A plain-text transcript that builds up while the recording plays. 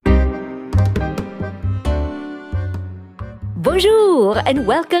Bonjour and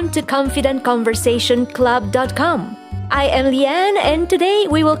welcome to confidentconversationclub.com. I am Liane and today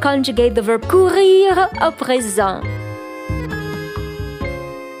we will conjugate the verb courir au présent.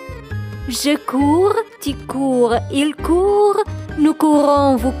 Je cours, tu cours, il court, nous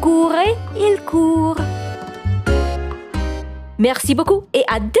courons, vous courez, il court. Merci beaucoup et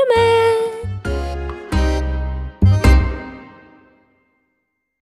à demain!